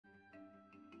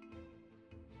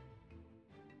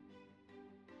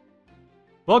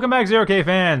Welcome back, zero-k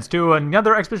fans, to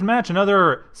another exhibition match,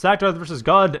 another Saktoth versus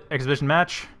Godde exhibition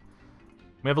match.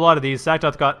 We have a lot of these.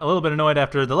 Saktoth got a little bit annoyed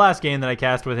after the last game that I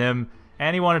cast with him,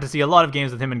 and he wanted to see a lot of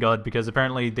games with him and Godde because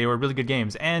apparently they were really good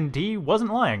games, and he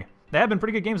wasn't lying. They have been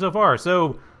pretty good games so far,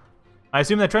 so I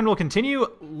assume that trend will continue.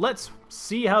 Let's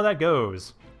see how that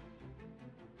goes.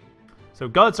 So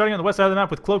Godde starting on the west side of the map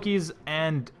with Cloakies,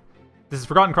 and this is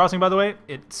Forgotten Crossing, by the way.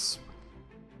 It's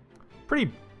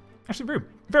pretty, actually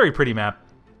very pretty map.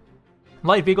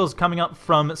 Light vehicles coming up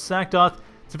from Saktoth.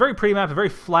 It's a very pretty map, a very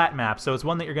flat map, so it's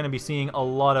one that you're going to be seeing a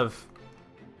lot of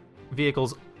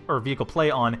vehicles or vehicle play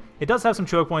on. It does have some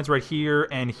choke points right here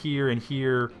and here and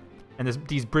here, and there's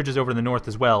these bridges over to the north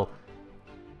as well.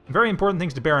 Very important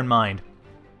things to bear in mind.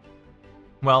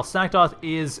 Well, Saktoth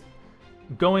is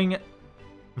going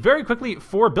very quickly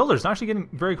for builders, actually getting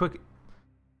very quick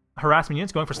harassment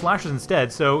units, going for slashers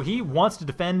instead, so he wants to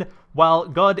defend, while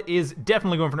Godde is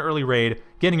definitely going for an early raid,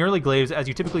 getting early glaives, as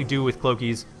you typically do with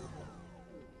Cloakies,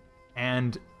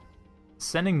 and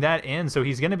sending that in, so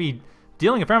he's going to be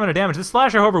dealing a fair amount of damage. This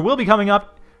slasher, however, will be coming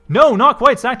up. No, not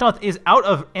quite. Saktoth is out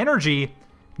of energy,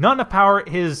 not enough power.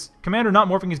 His commander not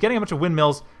morphing. He's getting a bunch of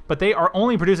windmills, but they are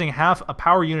only producing half a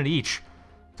power unit each.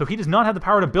 So he does not have the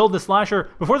power to build the slasher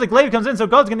before the glaive comes in, so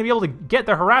Godde's going to be able to get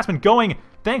the harassment going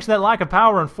thanks to that lack of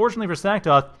power, unfortunately for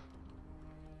Saktoth.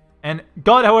 And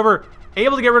Godde, however,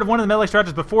 able to get rid of one of the metal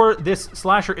extractors before this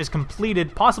slasher is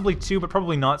completed. Possibly two, but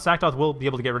probably not. Saktoth will be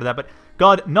able to get rid of that, but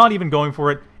Godde not even going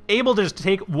for it. Able to just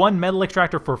take one metal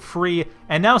extractor for free,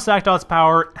 and now Saktoth's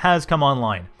power has come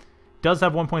online. Does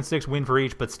have 1.6 wind for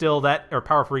each, but still that, or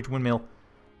power for each windmill.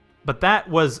 But that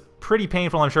was pretty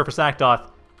painful, I'm sure, for Saktoth.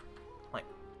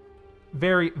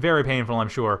 Very, very painful, I'm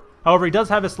sure. However, he does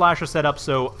have his slasher set up,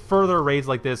 so further raids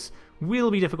like this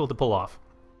will be difficult to pull off.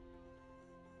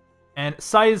 And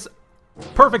Scythe's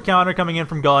perfect counter coming in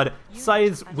from Godde.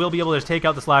 Scythes will be able to take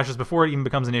out the slashers before it even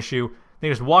becomes an issue. They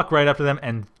just walk right up to them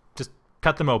and just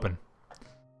cut them open.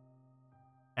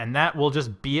 And that will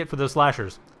just be it for those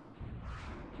slashers.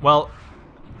 Well,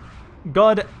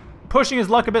 Godde pushing his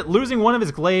luck a bit, losing one of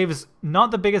his glaives.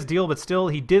 Not the biggest deal, but still,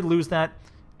 he did lose that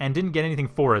and didn't get anything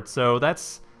for it. So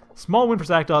that's a small win for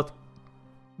Saktoth,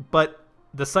 but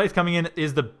the scythe coming in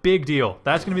is the big deal.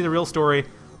 That's going to be the real story.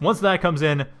 Once that comes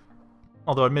in,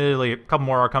 although admittedly a couple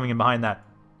more are coming in behind that,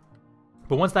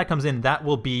 but once that comes in, that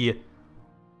will be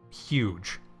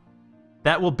huge.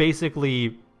 That will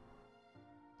basically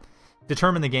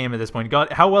determine the game at this point.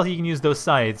 Godde, how well he can use those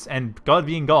scythes, and Godde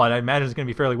being Godde, I imagine it's going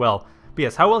to be fairly well. But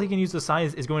yes, how well he can use those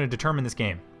scythes is going to determine this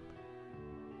game.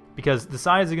 Because the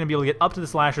scythes are going to be able to get up to the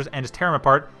slashers and just tear them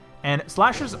apart. And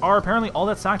slashers are apparently all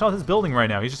that Saktoth is building right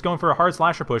now. He's just going for a hard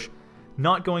slasher push,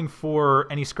 not going for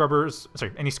any scrubbers,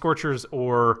 sorry, any scorchers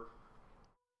or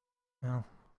well,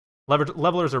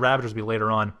 levelers or ravagers will be later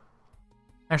on.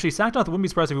 Actually, Saktoth wouldn't be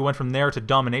surprised if we went from there to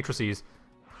dominatrices.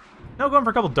 No, going for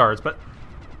a couple darts, but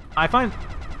I find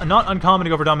not uncommon to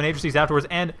go for dominatrices afterwards,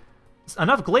 and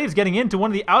enough glaives getting into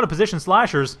one of the out of position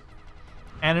slashers,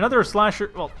 and another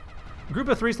slasher. Well, group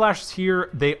of 3 slashers here.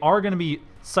 They are going to be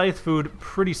scythe food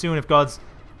pretty soon if Godde's...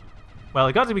 Well,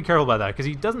 he got to be careful about that, because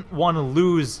he doesn't want to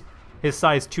lose his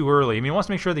scythes too early. I mean, he wants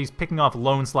to make sure that he's picking off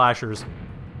lone slashers.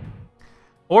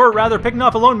 Or rather, picking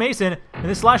off a lone mason, and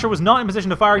this slasher was not in position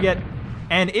to fire yet,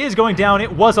 and is going down.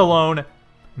 It was alone.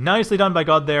 Nicely done by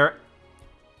Godde there.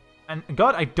 And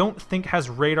Godde, I don't think, has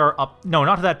radar up... No,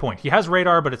 not to that point. He has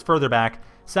radar, but it's further back.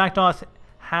 Saktoth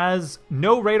has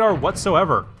no radar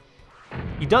whatsoever.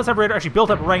 He does have radar actually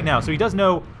built up right now, so he does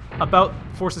know about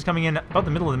forces coming in about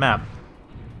the middle of the map.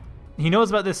 He knows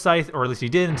about this scythe, or at least he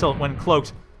did until it went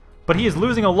cloaked, but he is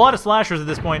losing a lot of slashers at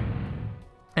this point,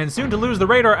 and soon to lose the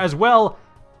radar as well.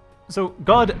 So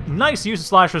Godde, nice use of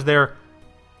slashers there.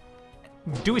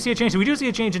 Do we see a change? So we do see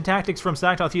a change in tactics from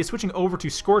Saktoth. He is switching over to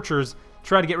Scorchers to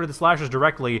try to get rid of the slashers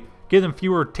directly, give them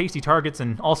fewer tasty targets,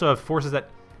 and also have forces that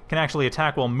can actually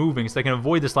attack while moving, so they can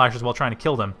avoid the slashers while trying to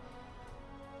kill them.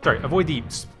 Sorry, avoid the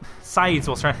scythes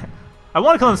while trying... I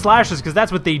want to call them slashers because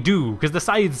that's what they do, because the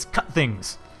scythes cut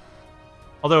things.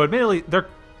 Although, admittedly, they're...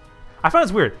 I find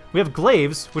it's weird. We have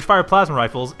glaives, which fire plasma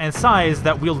rifles, and scythes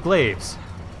that wield glaives.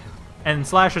 And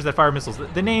slashers that fire missiles.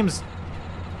 The names,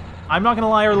 I'm not going to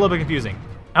lie, are a little bit confusing.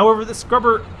 However, the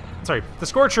scrubber... Sorry, the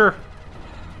Scorcher...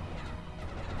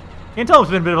 You can tell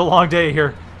it's been a bit of a long day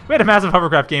here. We had a massive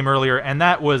hovercraft game earlier, and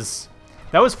that was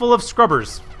full of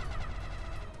scrubbers.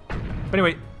 But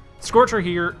anyway, Scorcher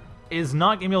here is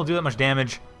not going to be able to do that much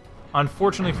damage,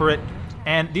 unfortunately for it.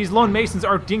 And these lone masons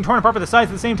are being torn apart by the scythes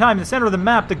at the same time. In the center of the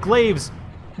map, the glaives,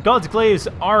 Godde's glaives,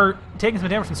 are taking some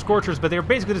damage from Scorchers, but they're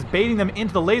basically just baiting them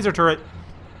into the laser turret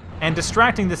and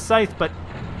distracting the scythe. But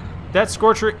That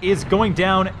Scorcher is going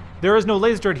down. There is no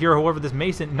laser turret here, however, this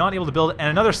Mason not able to build, and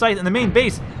another scythe in the main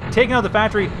base, taking out the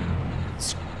factory.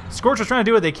 Scorcher's trying to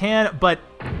do what they can, but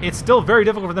it's still very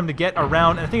difficult for them to get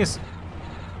around, and the thing is,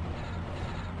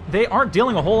 they aren't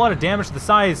dealing a whole lot of damage to the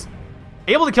Scythes.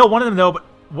 Able to kill one of them, though, but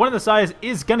one of the Scythes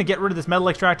is going to get rid of this metal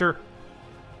extractor.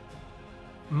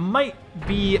 Might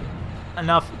be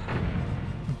enough.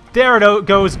 There it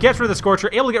goes, gets rid of the Scorcher,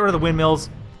 able to get rid of the windmills.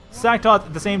 Saktoth,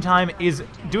 at the same time, is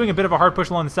doing a bit of a hard push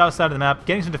along the south side of the map,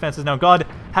 getting some defenses. Now, Godde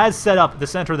has set up the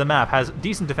center of the map, has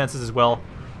decent defenses as well,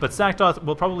 but Saktoth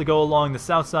will probably go along the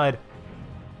south side.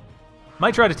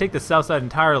 Might try to take the south side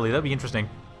entirely. That'd be interesting.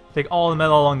 Take all the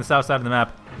metal along the south side of the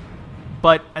map.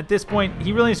 But at this point,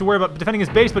 he really needs to worry about defending his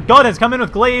base, but Godde has come in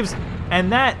with glaives, and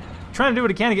that, trying to do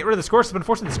what he can to get rid of the Scorcher, but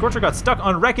unfortunately the Scorcher got stuck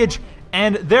on wreckage,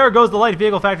 and there goes the light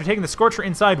vehicle factory, taking the Scorcher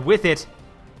inside with it,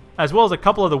 as well as a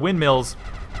couple of the windmills.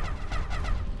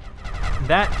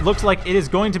 That looks like it is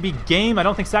going to be game. I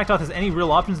don't think Saktoth has any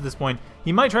real options at this point.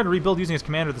 He might try to rebuild using his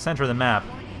commander at the center of the map.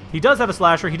 He does have a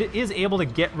slasher. He is able to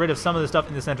get rid of some of the stuff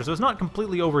in the center, so it's not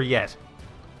completely over yet.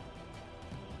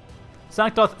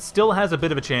 Saktoth still has a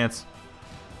bit of a chance,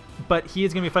 but he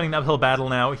is going to be fighting an uphill battle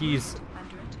now. He's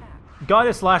got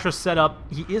his slasher set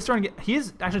up. He is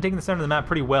actually taking the center of the map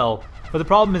pretty well, but the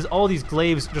problem is all these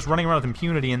glaives just running around with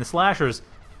impunity, and the Scythes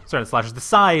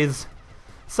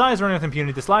running with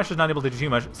impunity. The Slasher's not able to do too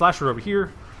much. Slasher over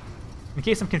here. In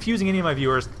case I'm confusing any of my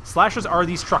viewers, Slashers are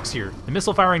these trucks here. The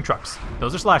missile-firing trucks.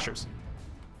 Those are Slashers.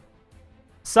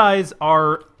 Scythes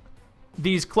are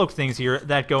these cloaked things here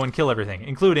that go and kill everything,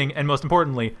 including, and most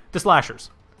importantly, the Slashers.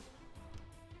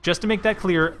 Just to make that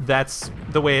clear, that's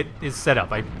the way it is set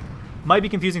up. I might be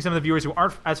confusing some of the viewers who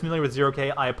aren't as familiar with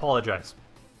zero-k. I apologize.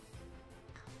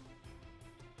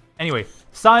 Anyway,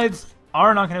 Scythes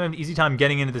are not going to have an easy time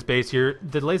getting into this base here.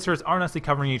 The lasers are nicely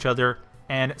covering each other,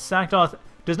 and Saktoth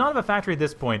does not have a factory at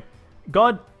this point.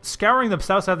 Godde scouring the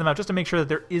south side of the map just to make sure that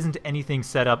there isn't anything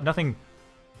set up, nothing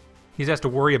he has to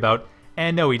worry about.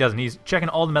 And no, he doesn't. He's checking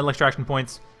all the metal extraction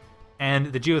points and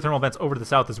the geothermal vents over to the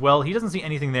south as well. He doesn't see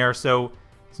anything there, so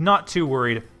he's not too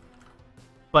worried.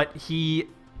 But he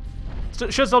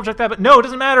should still check that, but no, it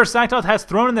doesn't matter. Saktoth has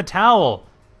thrown in the towel.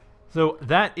 So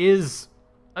that is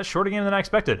a shorter game than I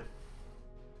expected.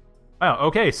 Wow,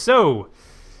 okay, so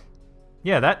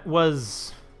yeah, that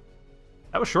was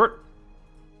short.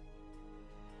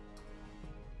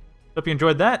 Hope you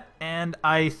enjoyed that, and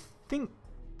I think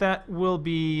that will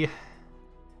be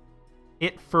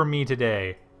it for me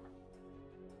today.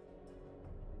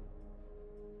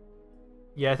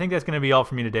 Yeah, I think that's going to be all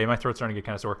for me today. My throat's starting to get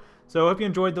kind of sore. So I hope you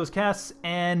enjoyed those casts,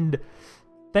 and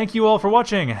thank you all for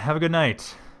watching. Have a good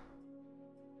night.